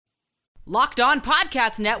Locked On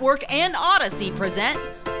Podcast Network and Odyssey present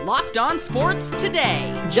Locked On Sports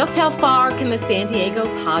Today. Just how far can the San Diego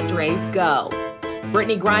Padres go?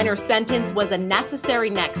 Brittney Griner's sentence was a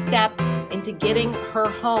necessary next step into getting her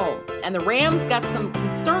home. And the Rams got some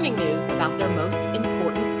concerning news about their most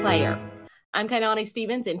important player. I'm Kainani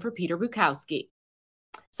Stevens in for Peter Bukowski.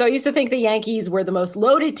 So I used to think the Yankees were the most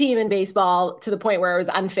loaded team in baseball to the point where it was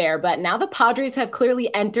unfair, but now the Padres have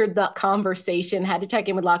clearly entered the conversation. Had to check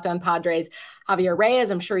in with Locked On Padres. Javier Reyes,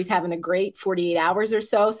 I'm sure he's having a great 48 hours or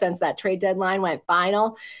so since that trade deadline went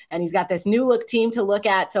final, and he's got this new look team to look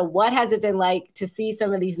at. So what has it been like to see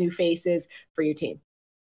some of these new faces for your team?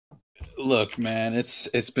 Look, man, it's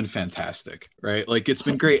been fantastic, right? Like, it's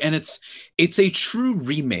been great. And it's a true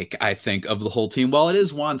remake, I think, of the whole team. While it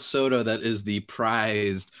is Juan Soto that is the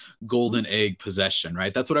prized golden egg possession,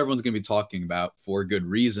 right? That's what everyone's going to be talking about for good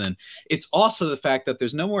reason. It's also the fact that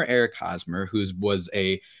there's no more Eric Hosmer, who was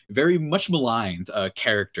a very much maligned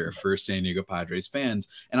character for San Diego Padres fans.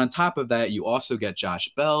 And on top of that, you also get Josh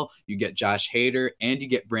Bell, you get Josh Hader, and you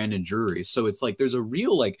get Brandon Drury. So it's like there's a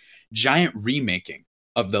real giant remaking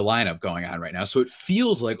of the lineup going on right now. So it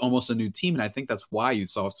feels like almost a new team. And I think that's why you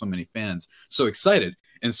saw so many fans so excited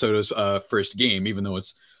in Soto's first game, even though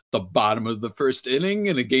it's the bottom of the first inning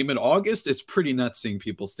in a game in August. It's pretty nuts seeing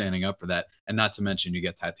people standing up for that. And not to mention you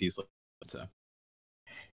get Tatis. So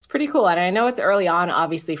it's pretty cool. And I know it's early on,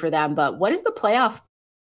 obviously, for them, but what is the playoff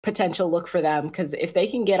potential look for them? Because if they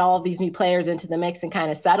can get all of these new players into the mix and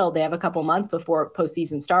kind of settle, they have a couple months before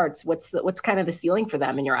postseason starts. What's kind of the ceiling for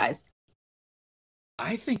them in your eyes?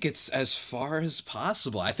 I think it's as far as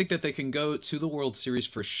possible. I think that they can go to the World Series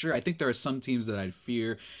for sure. I think there are some teams that I'd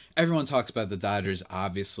fear. Everyone talks about the Dodgers,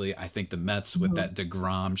 obviously. I think the Mets with that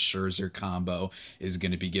DeGrom-Scherzer combo is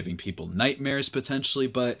going to be giving people nightmares potentially.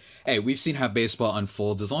 But, hey, we've seen how baseball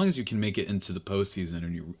unfolds. As long as you can make it into the postseason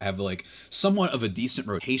and you have, somewhat of a decent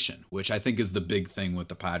rotation, which I think is the big thing with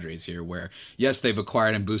the Padres here, where, yes, they've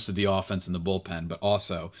acquired and boosted the offense in the bullpen, but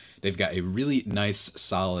also they've got a really nice,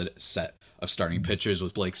 solid set of starting pitchers,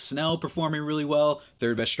 with Blake Snell performing really well,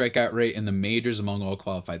 third best strikeout rate in the majors among all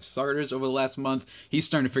qualified starters over the last month. He's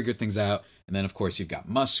starting to figure things out. And then, of course, you've got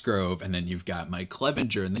Musgrove, and then you've got Mike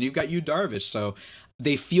Clevinger, and then you've got Yu Darvish. So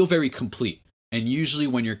they feel very complete. And usually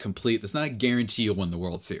when you're complete, that's not a guarantee you'll win the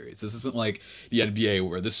World Series. This isn't like the NBA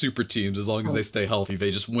where the super teams, as long as they stay healthy, they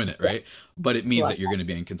just win it, right? But it means that you're going to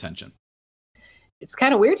be in contention. It's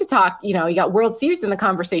kind of weird to talk, you got World Series in the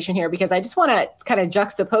conversation here, because I just want to kind of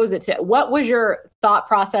juxtapose it to what was your thought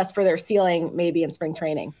process for their ceiling maybe in spring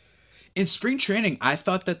training? In spring training, I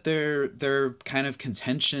thought that their kind of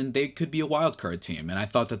contention, they could be a wild card team. And I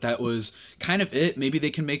thought that was kind of it. Maybe they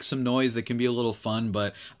can make some noise. They can be a little fun.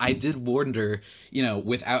 But I did wonder,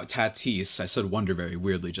 without Tatis, I said wonder very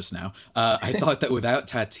weirdly just now. I thought that without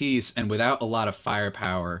Tatis and without a lot of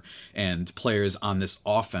firepower and players on this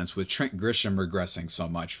offense, with Trent Grisham regressing so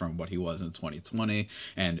much from what he was in 2020,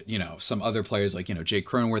 and, some other players like, Jake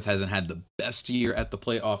Cronenworth hasn't had the best year at the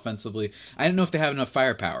plate offensively. I didn't know if they have enough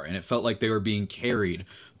firepower, and it felt like they were being carried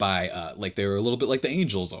by they were a little bit like the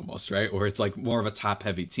Angels almost, right? Or it's like more of a top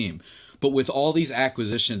heavy team. But with all these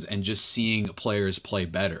acquisitions and just seeing players play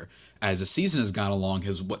better as the season has gone along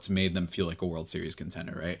has what's made them feel like a World Series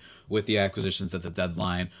contender, right? With the acquisitions at the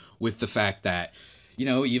deadline, with the fact that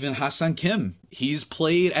even Ha-Seong Kim, he's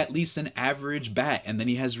played at least an average bat, and then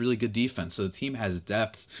he has really good defense. So the team has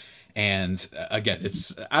depth. And again,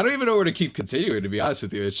 I don't even know where to keep continuing, to be honest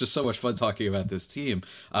with you. It's just so much fun talking about this team.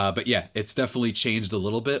 But yeah, it's definitely changed a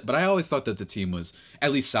little bit. But I always thought that the team was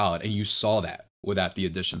at least solid. And you saw that without the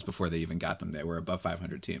additions before they even got them. They were above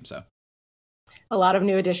 500 team. So a lot of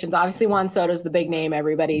new additions. Obviously, Juan Soto's the big name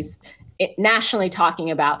everybody's nationally talking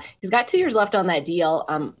about. He's got 2 years left on that deal,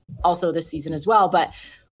 also this season as well. But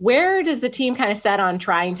where does the team kind of set on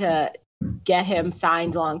trying to get him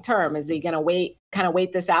signed long term? Is he going to wait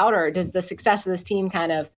this out, or does the success of this team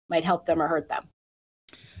kind of might help them or hurt them?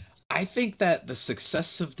 I think that the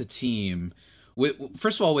success of the team,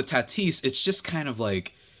 first of all, with Tatis, it's just kind of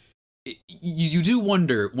like you do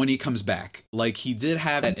wonder when he comes back. Like, he did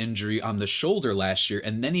have that injury on the shoulder last year,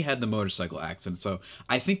 and then he had the motorcycle accident. So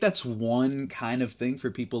I think that's one kind of thing for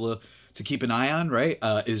people to keep an eye on, right?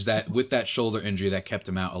 Is that with that shoulder injury that kept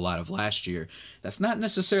him out a lot of last year, that's not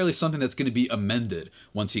necessarily something that's going to be amended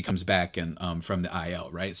once he comes back and from the IL,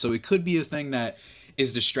 right? So it could be a thing that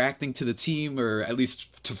is distracting to the team, or at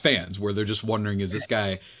least to fans, where they're just wondering, is this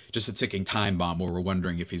guy just a ticking time bomb, where we're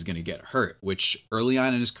wondering if he's going to get hurt, which early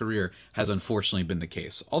on in his career has unfortunately been the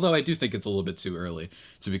case. Although I do think it's a little bit too early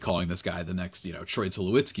to be calling this guy the next, Troy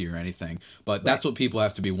Tulowitzki or anything. But that's what people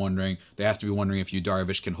have to be wondering. They have to be wondering if Yu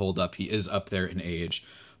Darvish can hold up. He is up there in age.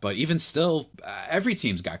 But even still, every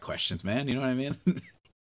team's got questions, man. You know what I mean?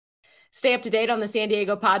 Stay up to date on the San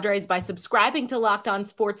Diego Padres by subscribing to Locked On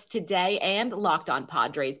Sports Today and Locked On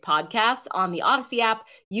Padres podcasts on the Odyssey app,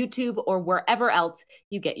 YouTube, or wherever else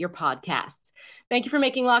you get your podcasts. Thank you for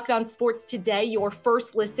making Locked On Sports Today your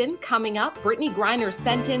first listen. Coming up, Brittney Griner's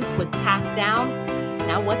sentence was passed down.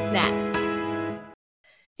 Now what's next?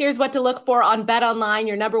 Here's what to look for on BetOnline,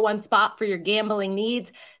 your number one spot for your gambling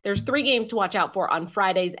needs. There's 3 games to watch out for on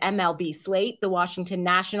Friday's MLB slate. The Washington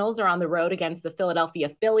Nationals are on the road against the Philadelphia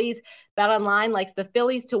Phillies. BetOnline likes the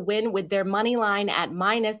Phillies to win with their money line at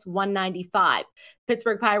 -195.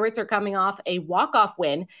 Pittsburgh Pirates are coming off a walk-off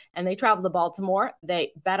win, and they travel to Baltimore.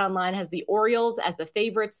 BetOnline has the Orioles as the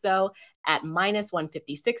favorites, though, at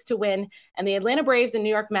 -156 to win. And the Atlanta Braves and New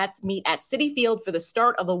York Mets meet at Citi Field for the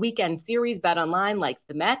start of a weekend series. BetOnline likes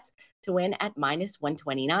the Mets to win at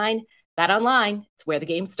 -129. BetOnline, it's where the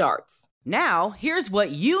game starts. Now, here's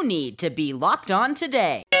what you need to be locked on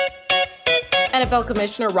today. NFL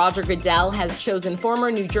Commissioner Roger Goodell has chosen former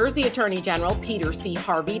New Jersey Attorney General Peter C.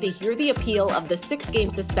 Harvey to hear the appeal of the 6-game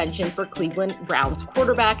suspension for Cleveland Browns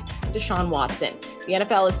quarterback Deshaun Watson. The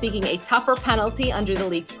NFL is seeking a tougher penalty under the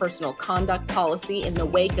league's personal conduct policy in the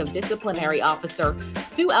wake of disciplinary officer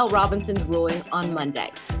Sue L. Robinson's ruling on Monday.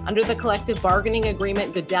 Under the collective bargaining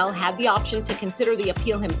agreement, Goodell had the option to consider the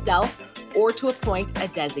appeal himself or to appoint a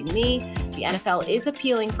designee. The NFL is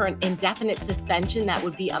appealing for an indefinite suspension that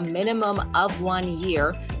would be a minimum of 1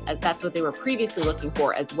 year, as that's what they were previously looking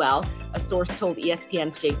for as well. A source told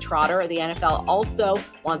ESPN's Jake Trotter the NFL also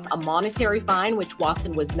wants a monetary fine, which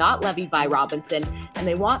Watson was not levied by Robinson, and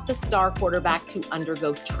they want the star quarterback to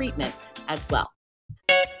undergo treatment as well.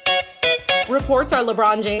 Reports are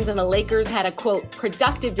LeBron James and the Lakers had a, quote,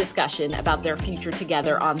 productive discussion about their future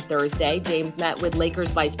together on Thursday. James met with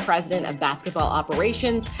Lakers Vice President of Basketball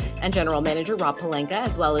Operations and General Manager Rob Pelinka,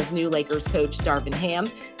 as well as new Lakers coach Darvin Ham,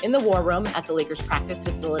 in the War Room at the Lakers practice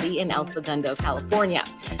facility in El Segundo, California.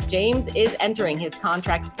 James is entering his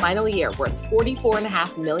contract's final year, worth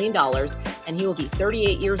 $44.5 million, and he will be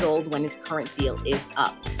 38 years old when his current deal is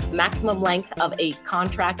up. The maximum length of a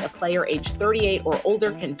contract a player aged 38 or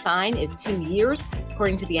older can sign is 2 years,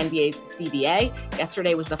 according to the NBA's CBA.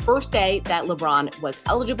 Yesterday was the first day that LeBron was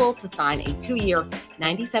eligible to sign a 2-year,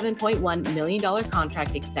 $97.1 million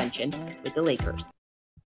contract extension with the Lakers.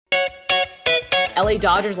 LA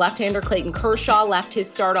Dodgers left-hander Clayton Kershaw left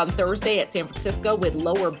his start on Thursday at San Francisco with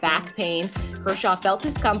lower back pain. Kershaw felt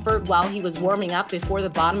discomfort while he was warming up before the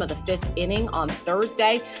bottom of the 5th inning on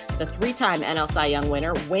Thursday. The 3-time NL Cy Young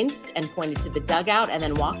winner winced and pointed to the dugout and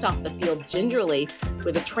then walked off the field gingerly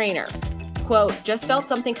with a trainer. Quote, just felt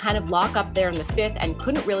something kind of lock up there in the 5th and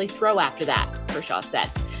couldn't really throw after that, Kershaw said.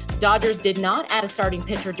 Dodgers did not add a starting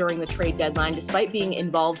pitcher during the trade deadline, despite being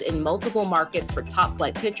involved in multiple markets for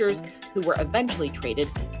top-flight pitchers who were eventually traded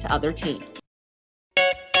to other teams.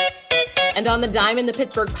 And on the diamond, the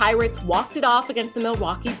Pittsburgh Pirates walked it off against the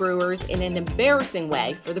Milwaukee Brewers in an embarrassing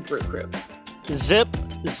way for the Brew Crew. Zip,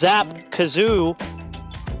 zap, kazoo.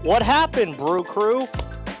 What happened, Brew Crew?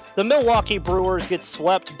 The Milwaukee Brewers get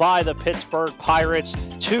swept by the Pittsburgh Pirates.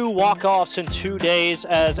 2 walk-offs in 2 days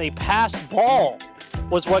as a passed ball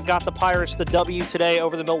was what got the Pirates the W today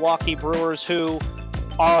over the Milwaukee Brewers, who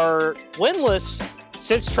are winless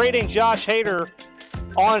since trading Josh Hader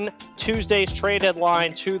on Tuesday's trade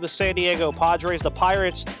deadline to the San Diego Padres. The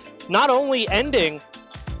Pirates not only ending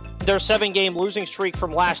their 7-game losing streak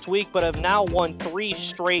from last week, but have now won 3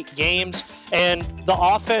 straight games, and the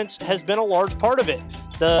offense has been a large part of it.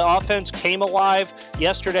 The offense came alive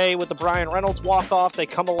yesterday with the Brian Reynolds walk-off. They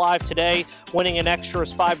come alive today, winning in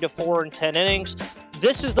extras 5-4 in 10 innings.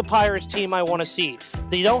 This is the Pirates team I want to see.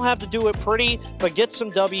 They don't have to do it pretty, but get some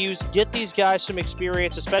W's, get these guys some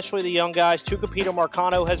experience, especially the young guys. Tucupita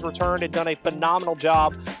Marcano has returned and done a phenomenal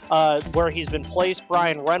job where he's been placed.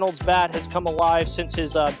 Brian Reynolds' bat has come alive since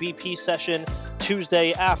his BP session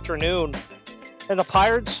Tuesday afternoon. And the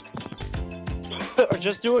Pirates are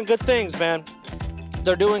just doing good things, man.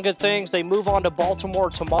 They're doing good things. They move on to Baltimore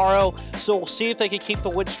tomorrow, so we'll see if they can keep the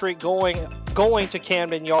win streak going to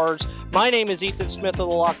Camden Yards. My name is Ethan Smith of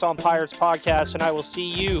the Locked On Pirates podcast, and I will see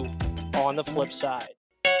you on the flip side.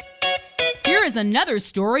 Here is another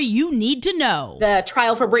story you need to know. The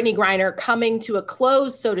trial for Brittney Griner coming to a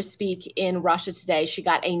close, so to speak, in Russia today. She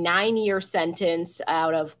got a 9-year sentence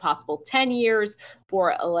out of possible 10 years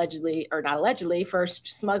for for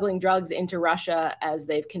smuggling drugs into Russia, as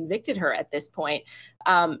they've convicted her at this point.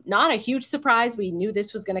 Not a huge surprise. We knew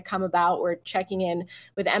this was going to come about. We're checking in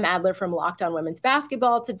with Em Adler from Locked On Women's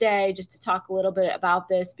Basketball today just to talk a little bit about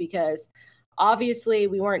this, because Obviously,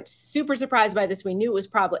 we weren't super surprised by this. We knew it was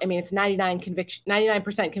probably, I mean, it's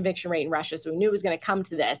 99% conviction rate in Russia, so we knew it was going to come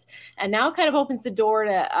to this. And now it kind of opens the door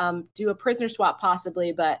to do a prisoner swap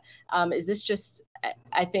possibly, but is this just,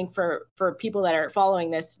 I think for people that are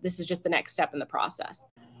following this is just the next step in the process.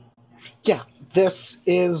 Yeah, this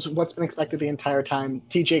is what's been expected the entire time.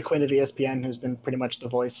 TJ Quinn of ESPN, who's been pretty much the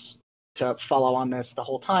voice to follow on this the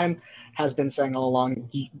whole time, has been saying all along,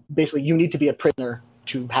 basically, you need to be a prisoner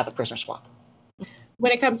to have a prisoner swap.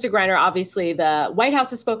 When it comes to Griner, obviously the White House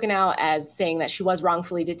has spoken out as saying that she was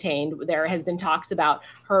wrongfully detained. There has been talks about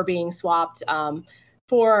her being swapped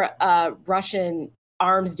for Russian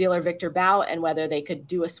arms dealer Victor Bout and whether they could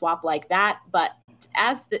do a swap like that. But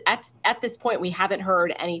at this point, we haven't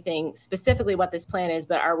heard anything specifically what this plan is.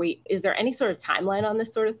 But is there any sort of timeline on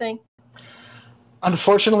this sort of thing?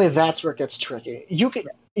 Unfortunately, that's where it gets tricky. You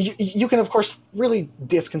can of course really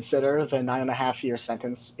disconsider the 9.5-year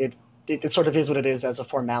sentence. It sort of is what it is as a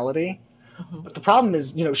formality. Mm-hmm. But the problem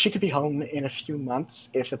is, she could be home in a few months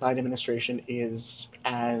if the Biden administration is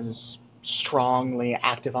as strongly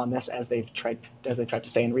active on this as they've tried to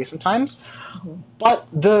say in recent times. Mm-hmm. But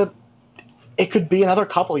it could be another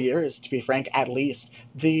couple years, to be frank, at least.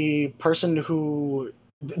 The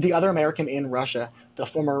other American in Russia, the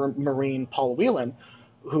former Marine Paul Whelan,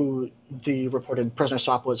 who the reported prisoner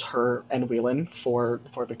swap was her and Whelan for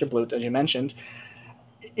Victor Bout, as you mentioned.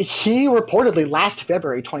 He reportedly last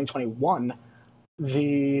February 2021,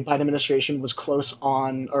 the Biden administration was close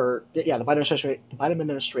on, the Biden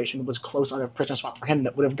administration was close on a prisoner swap for him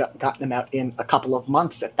that would have gotten him out in a couple of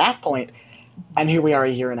months at that point, and here we are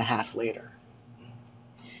a year and a half later.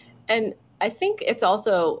 And I think it's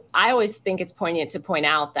also, I always think it's poignant to point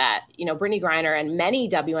out that, Brittney Griner and many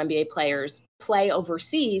WNBA players play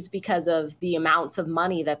overseas because of the amounts of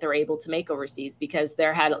money that they're able to make overseas, because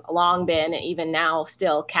there had long been, even now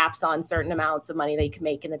still, caps on certain amounts of money they could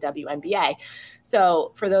make in the WNBA.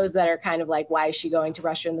 So for those that are kind of like, why is she going to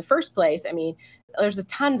Russia in the first place? I mean, there's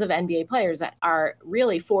tons of NBA players that are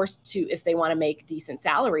really forced to, if they want to make decent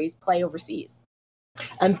salaries, play overseas.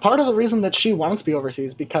 And part of the reason that she wants to be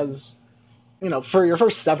overseas, because for your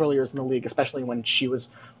first several years in the league, especially when she was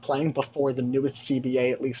playing before the newest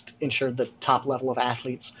CBA at least ensured the top level of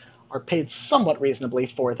athletes are paid somewhat reasonably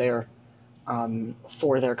for their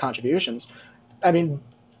contributions. I mean,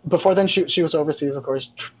 before then she was overseas, of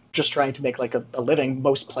course, just trying to make like a living.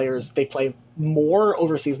 Most players, they play more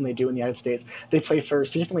overseas than they do in the United States. They play for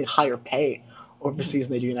significantly higher pay overseas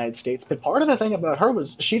than they do in the United States. But part of the thing about her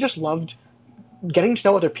was she just loved getting to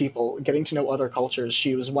know other people, getting to know other cultures.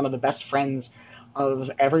 She was one of the best friends of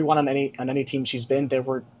everyone on any team she's been. There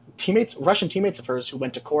were Russian teammates of hers who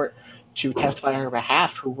went to court to testify on her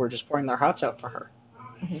behalf, who were just pouring their hearts out for her.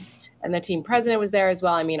 Mm-hmm. And the team president was there as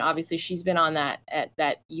well. I mean, obviously she's been on that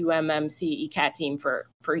UMMC ECAT team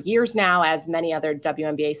for years now, as many other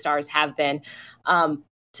WNBA stars have been.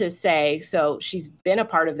 So she's been a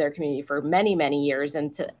part of their community for many, many years,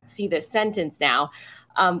 and to see this sentence now,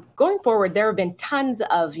 going forward, there have been tons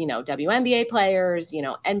of, WNBA players,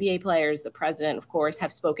 NBA players. The president, of course,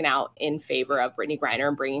 have spoken out in favor of Brittney Griner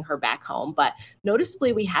and bringing her back home. But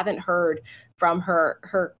noticeably, we haven't heard from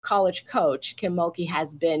her college coach. Kim Mulkey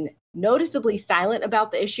has been noticeably silent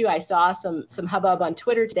about the issue. I saw some hubbub on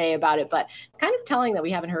Twitter today about it, but it's kind of telling that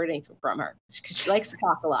we haven't heard anything from her because she likes to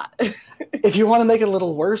talk a lot. If you want to make it a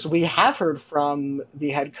little worse, we have heard from the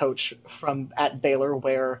head coach at Baylor,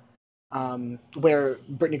 where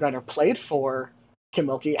Brittney Griner played for Kim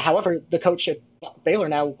Mulkey. However, the coach at Baylor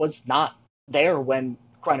now was not there when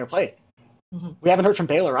Griner played. Mm-hmm. We haven't heard from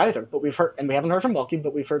Baylor either, but we haven't heard from Mulkey,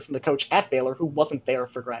 but we've heard from the coach at Baylor who wasn't there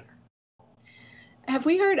for Griner. Have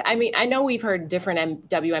we heard, I mean, I know we've heard different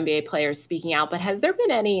WNBA players speaking out, but has there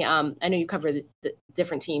been any, I know you cover the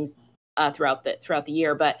different teams throughout the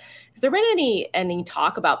year, but has there been any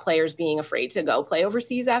talk about players being afraid to go play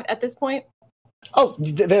overseas at this point? Oh,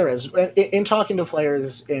 there is. In talking to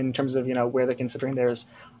players in terms of, where they're considering,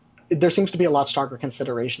 there seems to be a lot stronger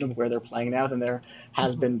consideration of where they're playing now than there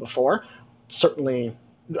has been before. Certainly,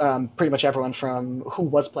 pretty much everyone from who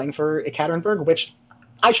was playing for Ekaterinburg, which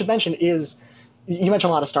I should mention is, you mentioned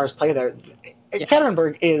a lot of stars play there. Yeah.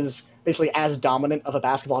 Ekaterinburg is basically as dominant of a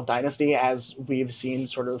basketball dynasty as we've seen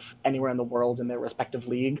sort of anywhere in the world in their respective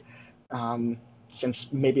league since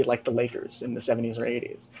maybe like the Lakers in the 70s or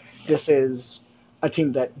 80s. This is a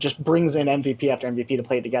team that just brings in MVP after MVP to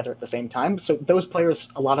play together at the same time. So those players,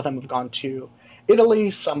 a lot of them have gone to Italy.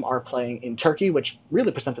 Some are playing in Turkey, which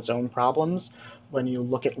really presents its own problems when you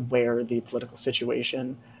look at where the political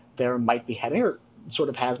situation there might be heading, or sort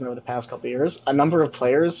of has been over the past couple of years. A number of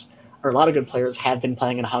players, or a lot of good players, have been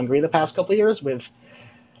playing in Hungary the past couple of years with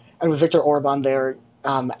And with Viktor Orban there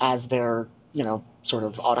as their, sort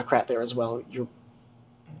of autocrat there as well,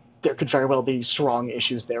 there could very well be strong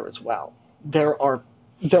issues there as well. There are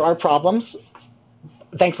problems.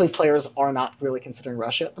 Thankfully, players are not really considering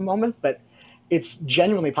Russia at the moment, but it's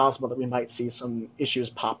genuinely possible that we might see some issues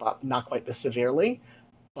pop up, not quite this severely,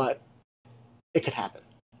 but it could happen.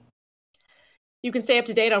 You can stay up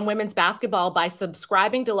to date on women's basketball by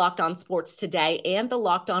subscribing to Locked On Sports Today and the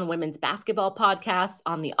Locked On Women's Basketball podcasts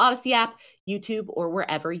on the Odyssey app, YouTube, or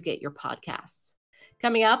wherever you get your podcasts.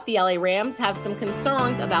 Coming up, the LA Rams have some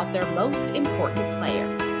concerns about their most important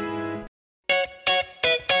player.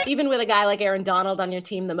 Even with a guy like Aaron Donald on your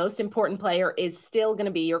team, the most important player is still going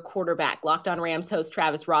to be your quarterback. Locked On Rams host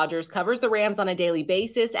Travis Rogers covers the Rams on a daily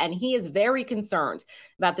basis, and he is very concerned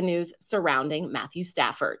about the news surrounding Matthew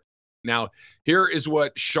Stafford. Now, here is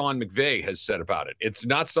what Sean McVay has said about it. It's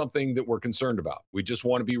not something that we're concerned about. We just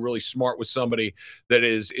want to be really smart with somebody that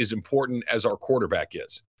is as important as our quarterback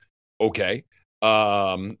is. Okay,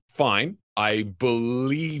 fine. I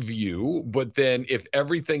believe you. But then if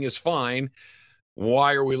everything is fine,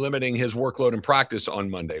 why are we limiting his workload in practice on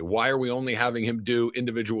Monday? Why are we only having him do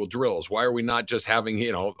individual drills? Why are we not just having,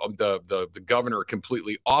 the governor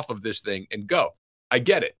completely off of this thing and go? I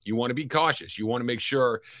get it. You want to be cautious. You want to make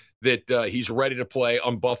sure that he's ready to play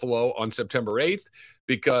on Buffalo on September 8th,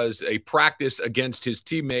 because a practice against his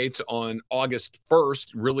teammates on August 1st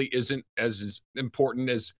really isn't as important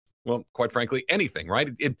as, well, quite frankly, anything,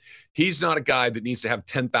 right? He's not a guy that needs to have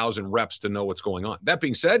 10,000 reps to know what's going on. That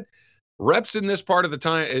being said, reps in this part of the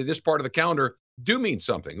time, this part of the calendar do mean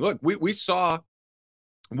something. Look, we saw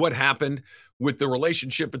what happened with the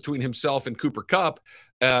relationship between himself and Cooper Kupp,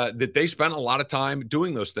 that they spent a lot of time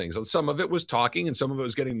doing those things. And some of it was talking and some of it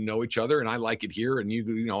was getting to know each other. And I like it here. And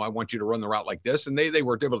I want you to run the route like this. And they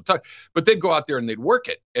weren't able to talk, but they'd go out there and they'd work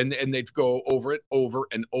it and they'd go over it over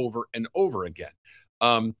and over and over again.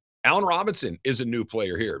 Allen Robinson is a new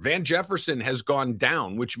player here. Van Jefferson has gone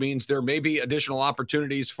down, which means there may be additional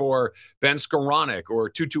opportunities for Ben Skoranek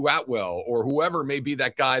or Tutu Atwell or whoever may be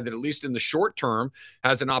that guy that, at least in the short term,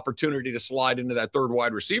 has an opportunity to slide into that third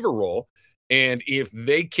wide receiver role. And if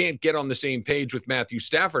they can't get on the same page with Matthew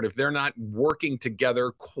Stafford, if they're not working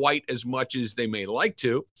together quite as much as they may like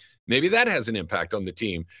to, maybe that has an impact on the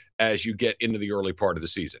team as you get into the early part of the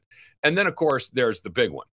season. And then, of course, there's the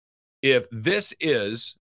big one. If this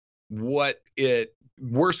is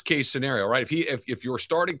worst case scenario, right? If your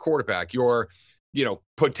starting quarterback, your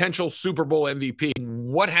potential Super Bowl MVP,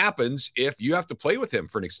 what happens if you have to play with him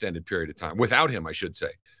for an extended period of time? Without him, I should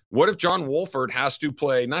say. What if John Wolford has to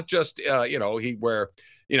play not just he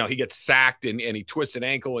gets sacked and he twists an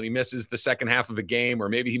ankle and he misses the second half of the game, or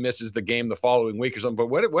maybe he misses the game the following week or something.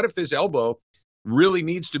 But what if his elbow really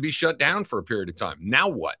needs to be shut down for a period of time? Now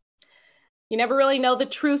what? You never really know the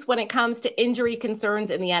truth when it comes to injury concerns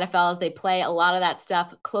in the NFL, as they play a lot of that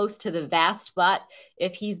stuff close to the vest. But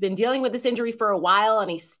if he's been dealing with this injury for a while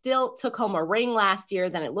and he still took home a ring last year,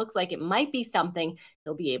 then it looks like it might be something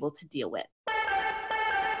he'll be able to deal with.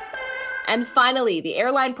 And finally, the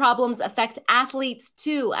airline problems affect athletes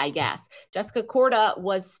too, I guess. Jessica Korda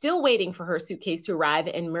was still waiting for her suitcase to arrive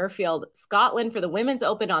in Muirfield, Scotland for the Women's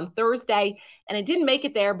Open on Thursday, and it didn't make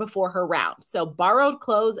it there before her round. So borrowed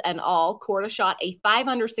clothes and all, Korda shot a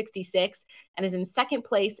 566 and is in second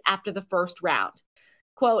place after the first round.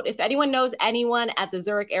 Quote, if anyone knows anyone at the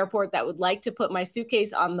Zurich airport that would like to put my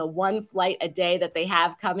suitcase on the one flight a day that they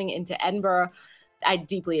have coming into Edinburgh, I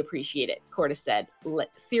deeply appreciate it, Korda said.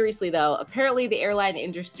 Seriously, though, apparently the airline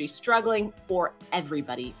industry is struggling for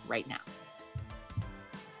everybody right now.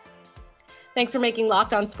 Thanks for making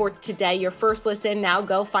Locked On Sports Today your first listen. Now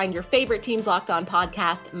go find your favorite team's Locked On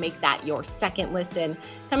podcast. Make that your second listen.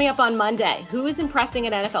 Coming up on Monday, who is impressing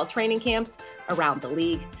at NFL training camps around the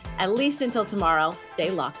league? At least until tomorrow,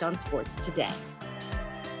 stay Locked On Sports Today.